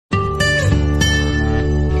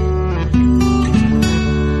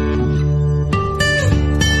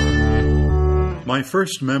My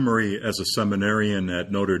first memory as a seminarian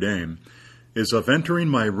at Notre Dame is of entering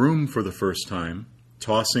my room for the first time,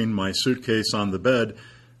 tossing my suitcase on the bed,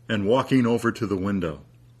 and walking over to the window.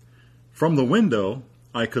 From the window,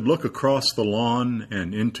 I could look across the lawn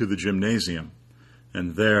and into the gymnasium,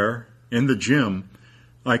 and there, in the gym,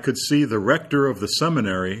 I could see the rector of the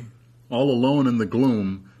seminary, all alone in the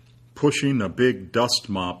gloom, pushing a big dust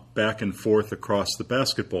mop back and forth across the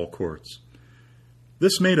basketball courts.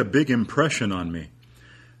 This made a big impression on me.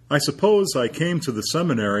 I suppose I came to the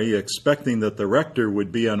seminary expecting that the rector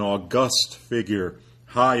would be an august figure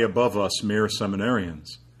high above us mere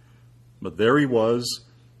seminarians. But there he was,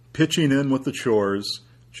 pitching in with the chores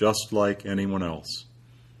just like anyone else.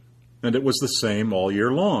 And it was the same all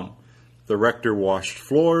year long. The rector washed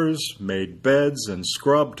floors, made beds, and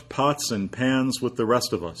scrubbed pots and pans with the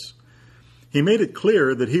rest of us. He made it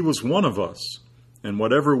clear that he was one of us, and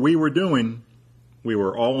whatever we were doing, we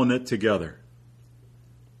were all in it together.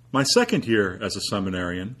 My second year as a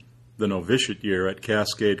seminarian, the novitiate year at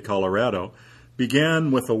Cascade, Colorado,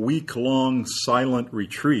 began with a week-long silent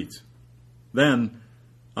retreat. Then,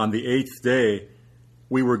 on the 8th day,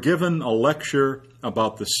 we were given a lecture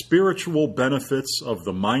about the spiritual benefits of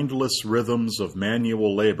the mindless rhythms of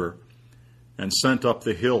manual labor and sent up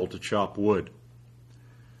the hill to chop wood.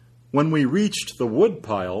 When we reached the wood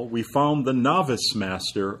pile, we found the novice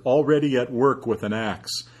master already at work with an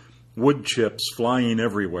axe, wood chips flying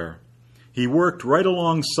everywhere. He worked right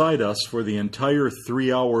alongside us for the entire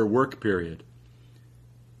 3-hour work period.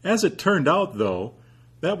 As it turned out, though,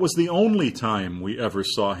 that was the only time we ever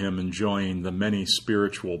saw him enjoying the many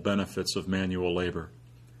spiritual benefits of manual labor.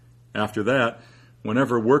 After that,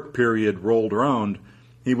 whenever work period rolled around,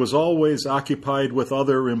 he was always occupied with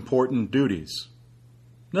other important duties.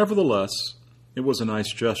 Nevertheless, it was a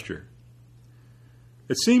nice gesture.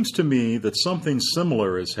 It seems to me that something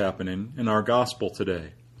similar is happening in our gospel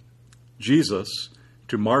today. Jesus,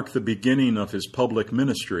 to mark the beginning of his public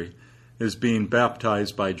ministry, is being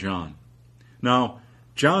baptized by John. Now,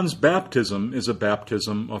 John's baptism is a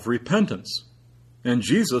baptism of repentance, and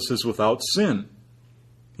Jesus is without sin.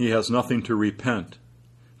 He has nothing to repent.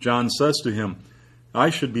 John says to him, "I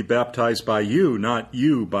should be baptized by you, not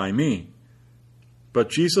you by me." But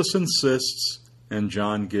Jesus insists, and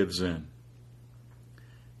John gives in.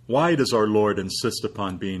 Why does our Lord insist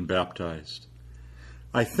upon being baptized?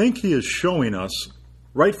 I think he is showing us,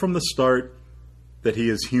 right from the start, that he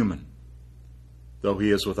is human. Though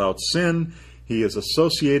he is without sin, he is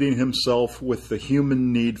associating himself with the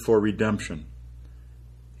human need for redemption.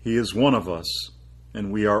 He is one of us,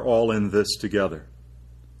 and we are all in this together.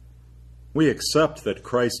 We accept that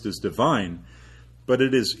Christ is divine, but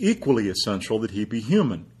it is equally essential that he be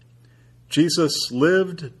human. Jesus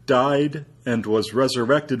lived, died, and was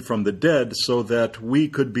resurrected from the dead so that we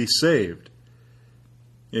could be saved.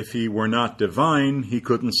 If he were not divine, he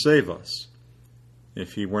couldn't save us.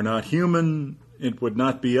 If he were not human, it would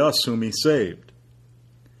not be us whom he saved.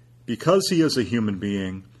 Because he is a human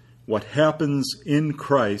being, what happens in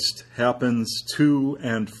Christ happens to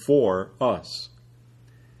and for us.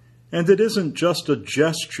 And it isn't just a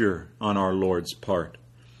gesture on our Lord's part.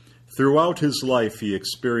 Throughout his life, he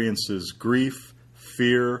experiences grief,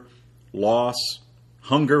 fear, loss,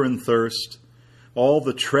 hunger and thirst, all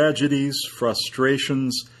the tragedies,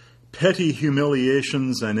 frustrations, petty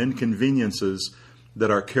humiliations, and inconveniences that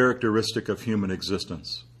are characteristic of human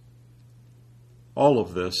existence. All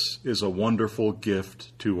of this is a wonderful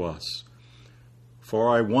gift to us. For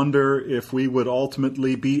I wonder if we would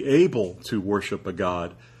ultimately be able to worship a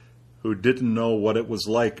God who didn't know what it was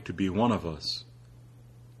like to be one of us.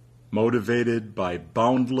 Motivated by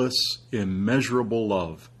boundless, immeasurable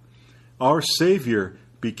love, our Savior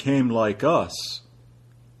became like us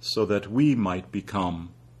so that we might become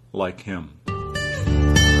like him.